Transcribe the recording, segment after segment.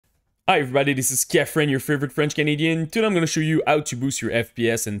Hi everybody, this is Kefren, your favorite French Canadian. Today I'm going to show you how to boost your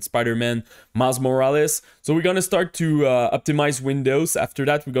FPS in Spider-Man Miles Morales. So we're going to start to optimize Windows. After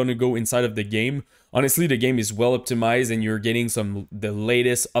that, we're going to go inside of the game. Honestly, the game is well optimized and you're getting the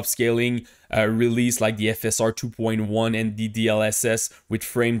latest upscaling release like the FSR 2.1 and the DLSS with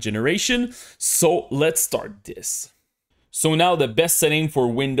frame generation. So let's start this. So now the best setting for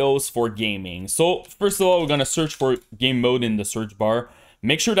Windows for gaming. So first of all, we're going to search for game mode in the search bar.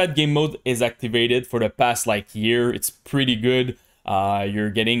 Make sure that game mode is activated for the past year. It's pretty good.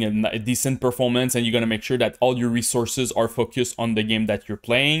 You're getting a decent performance and you're going to make sure that all your resources are focused on the game that you're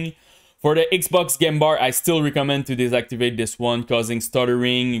playing. For the Xbox game bar, I still recommend to deactivate this one, causing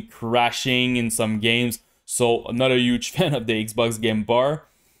stuttering, crashing in some games. So not a huge fan of the Xbox game bar.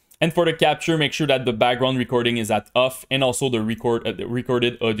 And for the capture, make sure that the background recording is at off and also the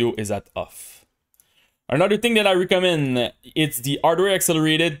recorded audio is at off. Another thing that I recommend, it's the hardware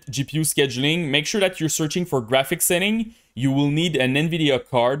accelerated GPU scheduling. Make sure that you're searching for graphics setting. You will need an NVIDIA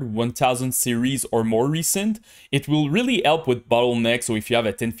card, 1000 series or more recent. It will really help with bottlenecks. So if you have a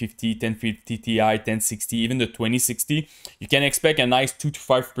 1050, 1050 Ti, 1060, even the 2060, you can expect a nice 2 to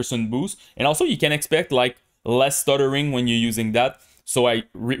 5% boost. And also you can expect less stuttering when you're using that. So I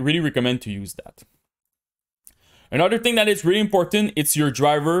really recommend to use that. Another thing that is really important, it's your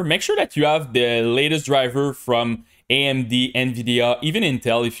driver. Make sure that you have the latest driver from AMD, NVIDIA, even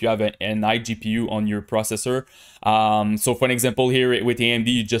Intel if you have an iGPU on your processor. So for an example here with AMD,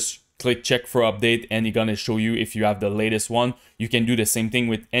 you just click check for update and it's gonna show you if you have the latest one. You can do the same thing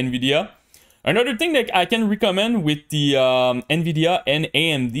with NVIDIA. Another thing that I can recommend with the NVIDIA and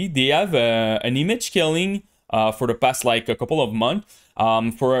AMD, they have an image scaling for the past a couple of months.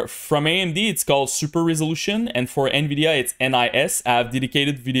 From AMD, it's called Super Resolution, and for NVIDIA, it's NIS. I have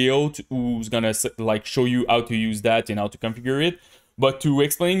dedicated video who's gonna show you how to use that and how to configure it. But to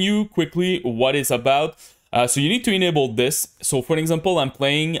explain you quickly what it's about, so you need to enable this. So for example, I'm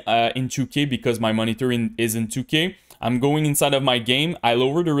playing in 2K because my monitor is in 2K. I'm going inside of my game. I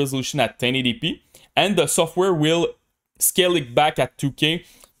lower the resolution at 1080p, and the software will scale it back at 2K.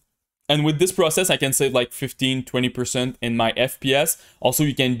 And with this process, I can save 15-20% in my FPS. Also,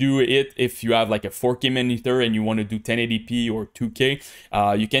 you can do it if you have a 4K monitor and you want to do 1080p or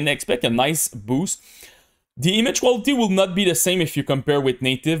 2K. You can expect a nice boost. The image quality will not be the same if you compare with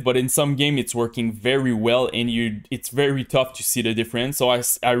native, but in some game it's working very well and it's very tough to see the difference. So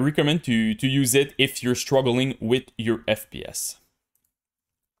I recommend to use it if you're struggling with your FPS.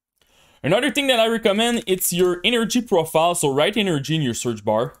 Another thing that I recommend, it's your energy profile. So write energy in your search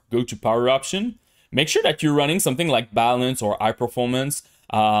bar, go to power option. Make sure that you're running something like balance or high performance.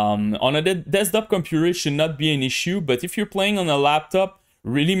 On a desktop computer, it should not be an issue, but if you're playing on a laptop,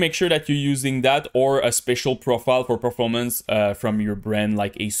 really make sure that you're using that or a special profile for performance from your brand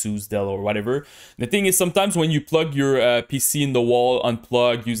like Asus, Dell, or whatever. The thing is, sometimes when you plug your PC in the wall,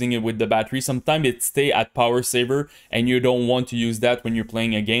 unplug, using it with the battery, sometimes it stays at power saver and you don't want to use that when you're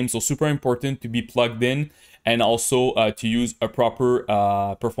playing a game. So super important to be plugged in and also to use a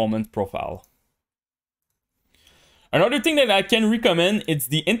proper performance profile. Another thing that I can recommend, it's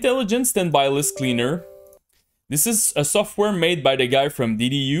the Intelligent Standby List Cleaner. This is a software made by the guy from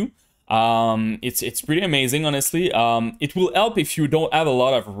DDU. It's pretty amazing, honestly. It will help if you don't have a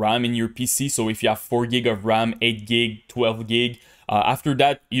lot of RAM in your PC. So if you have 4 gig of RAM, 8 gig, 12 gig, after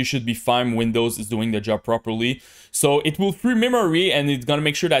that, you should be fine. Windows is doing the job properly. So it will free memory and it's gonna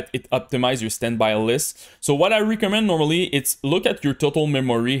make sure that it optimizes your standby list. So what I recommend normally, it's look at your total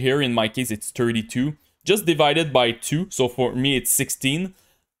memory. Here in my case, it's 32. Just divide it by 2. So for me, it's 16.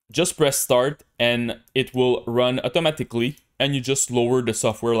 Just press start and it will run automatically and you just lower the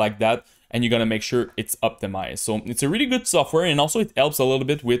software like that and you're gonna make sure it's optimized. So it's a really good software and also it helps a little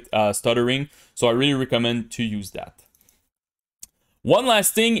bit with stuttering. So I really recommend to use that. One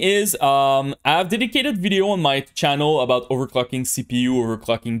last thing is I have dedicated video on my channel about overclocking CPU,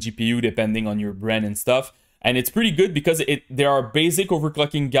 overclocking GPU, depending on your brand and stuff. And it's pretty good because there are basic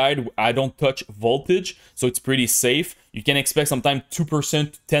overclocking guide. I don't touch voltage, so it's pretty safe. You can expect sometimes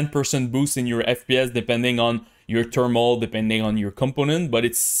 2%, 10% boost in your FPS depending on your thermal, depending on your component. But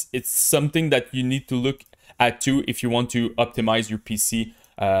it's something that you need to look at too if you want to optimize your PC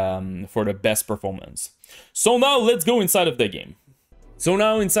for the best performance. So now let's go inside of the game. So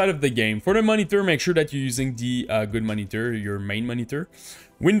now inside of the game, for the monitor, make sure that you're using the good monitor, your main monitor.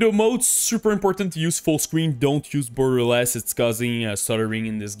 Window mode, super important to use full screen. Don't use borderless, it's causing stuttering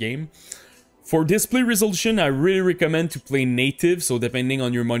in this game. For display resolution, I really recommend to play native. So depending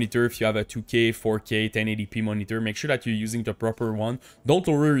on your monitor, if you have a 2K, 4K, 1080p monitor, make sure that you're using the proper one. Don't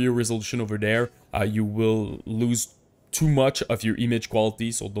lower your resolution over there. You will lose too much of your image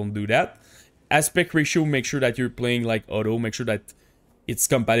quality, so don't do that. Aspect ratio, make sure that you're playing like auto, make sure that it's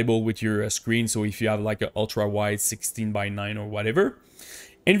compatible with your screen, so if you have like an ultra wide 16:9 or whatever.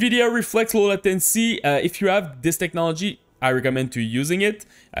 NVIDIA Reflex Low Latency, if you have this technology, I recommend to using it.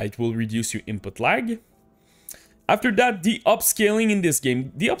 It will reduce your input lag. After that, the upscaling in this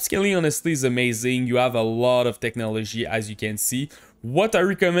game. The upscaling honestly is amazing. You have a lot of technology, as you can see. What I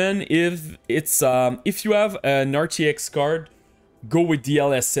recommend if you have an RTX card, go with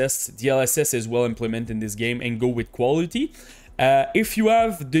DLSS. DLSS is well implemented in this game, and go with quality. If you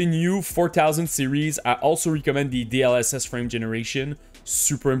have the new 4000 series, I also recommend the DLSS frame generation.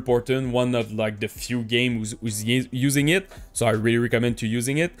 Super important, one of like the few games who's using it, so I really recommend to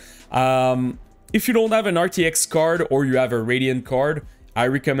using it. If you don't have an RTX card or you have a Radeon card, I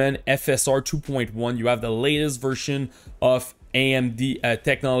recommend FSR 2.1. You have the latest version of AMD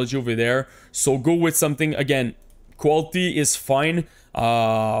technology over there, so go with something. Again, quality is fine.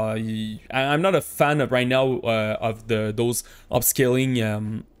 I'm not a fan of right now of those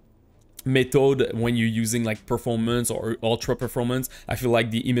upscaling method when you're using like performance or ultra performance. I feel like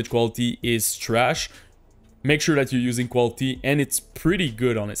the image quality is trash. Make sure that you're using quality, and it's pretty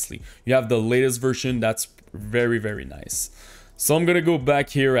good, honestly. You have the latest version that's very, very nice. So I'm gonna go back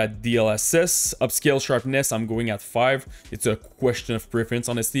here at DLSS. Upscale sharpness, I'm going at 5. It's a question of preference,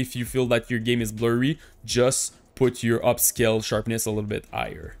 honestly. If you feel that your game is blurry, just put your upscale sharpness a little bit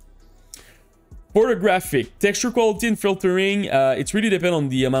higher. For the graphic, texture quality and filtering, it's really depend on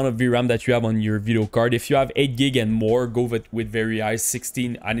the amount of VRAM that you have on your video card. If you have 8 gig and more, go with very high,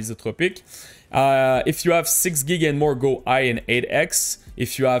 16 anisotropic. If you have 6 gig and more, go high and 8x.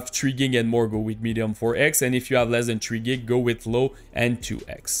 If you have 3 gig and more, go with medium 4x. And if you have less than 3 gig, go with low and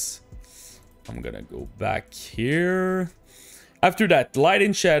 2x. I'm gonna go back here. After that, light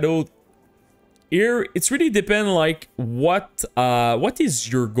and shadow. Here, it's really depend like what is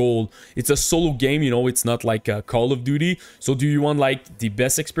your goal. It's a solo game, you know, it's not like a Call of Duty. So do you want like the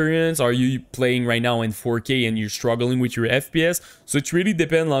best experience? Are you playing right now in 4K and you're struggling with your FPS? So it really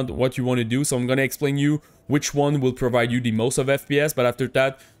depends on what you want to do. So I'm gonna explain you which one will provide you the most of FPS, but after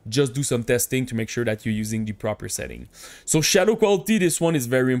that, just do some testing to make sure that you're using the proper setting. So shadow quality, this one is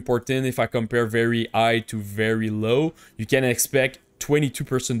very important. If I compare very high to very low, you can expect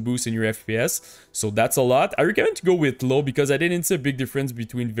 22% boost in your FPS, so that's a lot. I recommend to go with low because I didn't see a big difference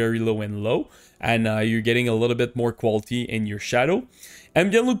between very low and low, and you're getting a little bit more quality in your shadow.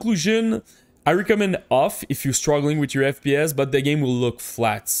 Ambient occlusion, I recommend off if you're struggling with your FPS, but the game will look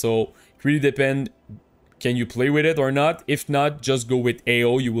flat, so it really depends. Can you play with it or not? If not, just go with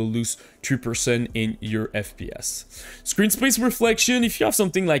AO. You will lose 3% in your FPS. Screen space reflection. If you have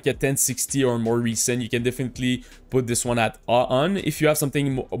something like a 1060 or more recent, you can definitely put this one at on. If you have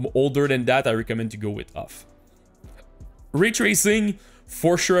something older than that, I recommend to go with off. Ray tracing,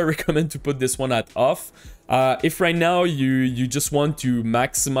 for sure, I recommend to put this one at off. If right now you just want to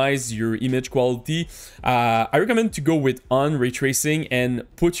maximize your image quality, I recommend to go with on ray tracing and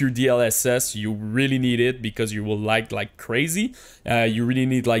put your DLSS. You really need it because you will like crazy. You really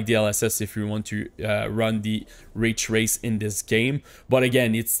need like DLSS if you want to run the ray trace in this game. But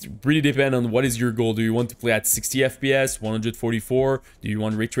again, it's really depend on what is your goal. Do you want to play at 60 FPS, 144? Do you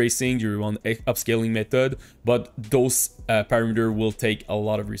want ray tracing? Do you want upscaling method? But those parameters will take a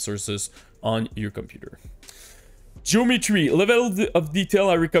lot of resources on your computer. Geometry, level of detail,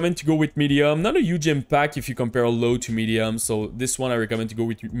 I recommend to go with medium. Not a huge impact if you compare low to medium, so this one I recommend to go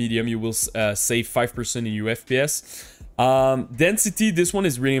with medium. You will save 5% in your FPS. Density, this one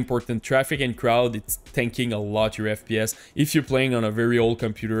is really important. Traffic and crowd, it's tanking a lot your FPS. If you're playing on a very old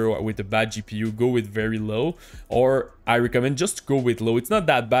computer or with a bad GPU, go with very low, or I recommend just go with low. It's not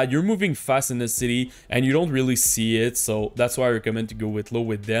that bad. You're moving fast in the city and you don't really see it, so that's why I recommend to go with low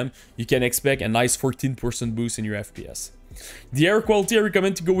with them. You can expect a nice 14% boost in your FPS. The air quality, I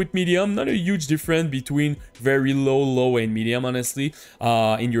recommend to go with medium. Not a huge difference between very low, and medium, honestly,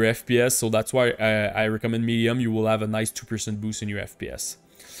 in your FPS. So that's why I recommend medium. You will have a nice 2% boost in your FPS.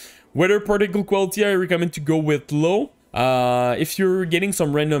 Weather particle quality, I recommend to go with low. If you're getting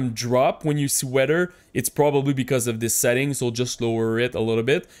some random drop when you see weather, it's probably because of this setting, so just lower it a little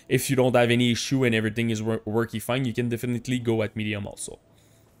bit. If you don't have any issue and everything is working fine, you can definitely go at medium also.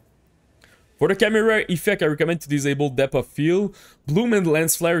 For the camera effect, I recommend to disable depth of field. Bloom and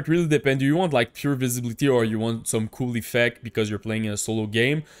lens flare, it really depends. Do you want like pure visibility or you want some cool effect because you're playing in a solo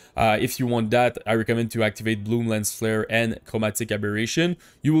game? If you want that, I recommend to activate bloom, lens flare, and chromatic aberration.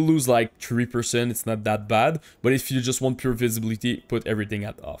 You will lose like 3%, it's not that bad. But if you just want pure visibility, put everything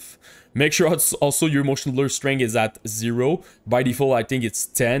at off. Make sure also your motion blur strength is at 0. By default, I think it's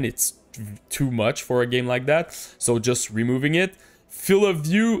 10. It's too much for a game like that. So just removing it. Field of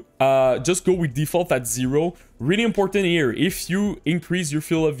view, just go with default at 0. Really important here, if you increase your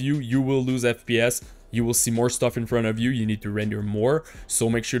field of view, you will lose FPS. You will see more stuff in front of you. You need to render more. So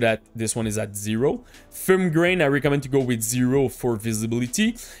make sure that this one is at 0. Film grain, I recommend to go with 0 for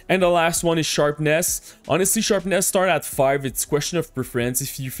visibility. And the last one is sharpness. Honestly, sharpness start at 5. It's question of preference.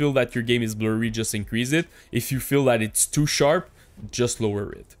 If you feel that your game is blurry, just increase it. If you feel that it's too sharp, just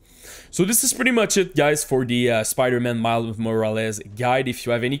lower it. So this is pretty much it, guys, for the Spider-Man Miles Morales guide. If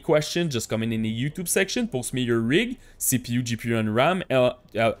you have any questions, just comment in the YouTube section. Post me your rig, CPU, GPU, and RAM.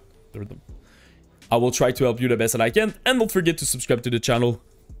 I will try to help you the best that I can. And don't forget to subscribe to the channel.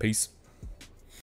 Peace.